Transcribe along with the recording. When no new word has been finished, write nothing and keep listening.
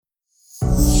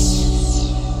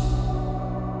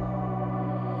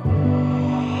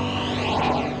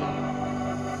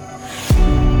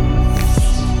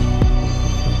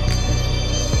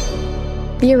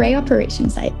The Array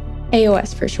Operations Site,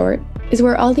 AOS for short, is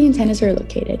where all the antennas are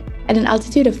located at an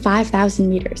altitude of 5,000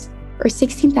 meters, or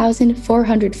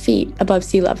 16,400 feet above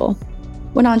sea level.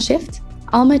 When on shift,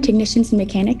 ALMA technicians and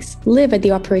mechanics live at the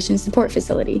Operations Support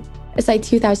Facility, a site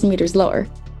 2,000 meters lower,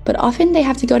 but often they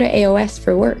have to go to AOS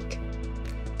for work.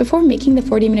 Before making the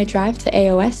 40-minute drive to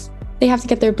AOS, they have to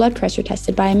get their blood pressure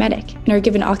tested by a medic and are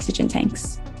given oxygen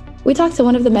tanks. We talked to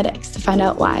one of the medics to find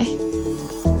out why.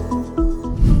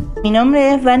 Mi nombre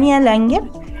es Dania Lange.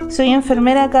 Soy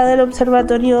enfermera acá del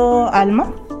observatorio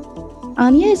ALMA.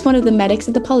 Anya is one of the medics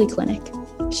at the polyclinic.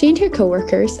 She and her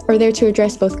coworkers are there to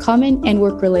address both common and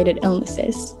work-related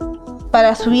illnesses.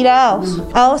 Para subir a AOS.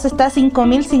 AOS está a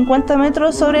 5.050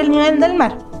 metros sobre el nivel del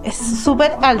mar. Es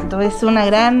súper alto, es una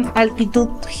gran altitud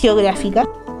geográfica.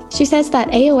 She says that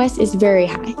AOS is very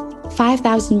high,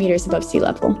 5,000 meters above sea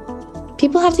level.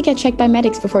 People have to get checked by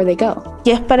medics before they go. Y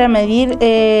es para medir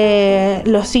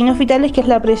los signos vitales, que es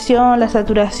la presión, la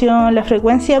saturación, la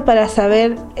frecuencia, para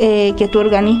saber que tu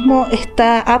organismo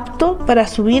está apto para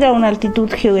subir a una altitud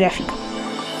geográfica.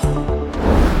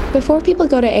 Before people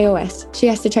go to AOS, she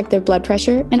has to check their blood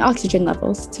pressure and oxygen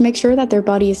levels to make sure that their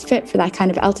body is fit for that kind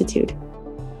of altitude.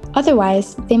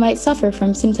 Otherwise, they might suffer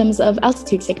from symptoms of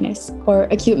altitude sickness or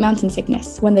acute mountain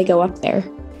sickness when they go up there.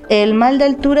 El mal de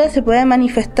altura se puede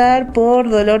manifestar por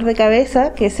dolor de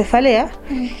cabeza, que es cefalea,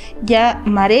 ya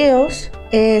mareos,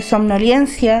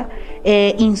 somnolencia,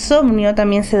 insomnio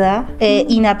también se da,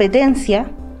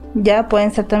 inapetencia, ya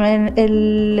pueden ser también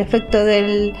el efecto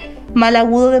del mal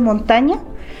agudo de montaña,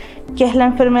 que es la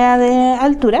enfermedad de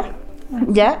altura,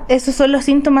 ya, esos son los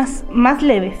síntomas más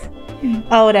leves.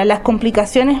 Ahora, las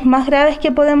complicaciones más graves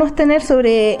que podemos tener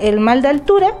sobre el mal de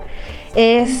altura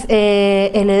es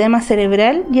el edema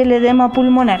cerebral y el edema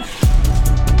pulmonar.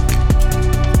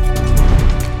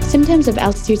 Symptoms of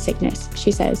altitude sickness, she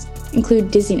says,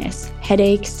 include dizziness,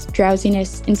 headaches,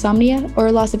 drowsiness, insomnia, or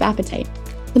a loss of appetite.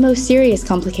 The most serious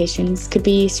complications could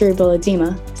be cerebral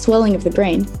edema, swelling of the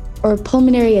brain, or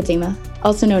pulmonary edema,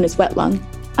 also known as wet lung.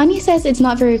 Anya says it's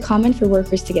not very common for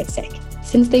workers to get sick,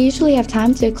 since they usually have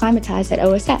time to acclimatize at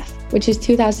OSF, which is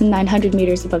 2,900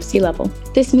 meters above sea level.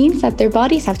 This means that their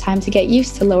bodies have time to get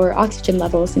used to lower oxygen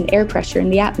levels and air pressure in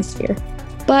the atmosphere.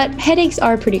 But headaches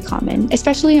are pretty common,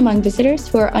 especially among visitors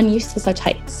who are unused to such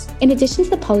heights. In addition to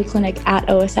the polyclinic at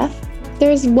OSF,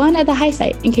 there is one at the high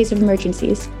site in case of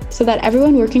emergencies, so that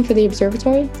everyone working for the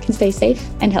observatory can stay safe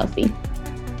and healthy.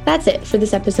 That's it for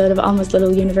this episode of ALMA's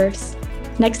Little Universe.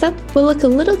 Next up, we'll look a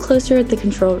little closer at the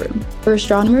control room, where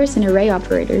astronomers and array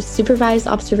operators supervise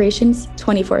observations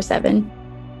 24/7.